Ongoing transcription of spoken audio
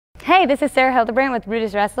Hey, this is Sarah Hildebrandt with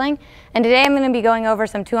RUDIS Wrestling, and today I'm going to be going over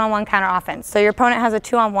some 2-on-1 counter offense. So your opponent has a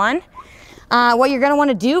 2-on-1. What you're going to want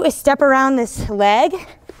to do is step around this leg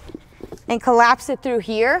and collapse it through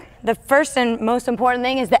here. The first and most important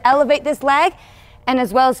thing is to elevate this leg, and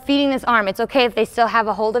as well as feeding this arm. It's okay if they still have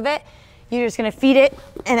a hold of it. You're just going to feed it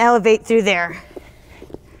and elevate through there.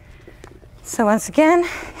 So once again,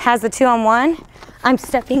 has the 2-on-1. I'm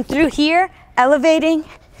stepping through here, elevating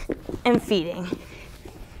and feeding.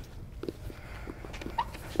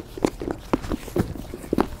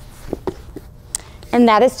 And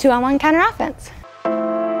that is 2-on-1 counter offense.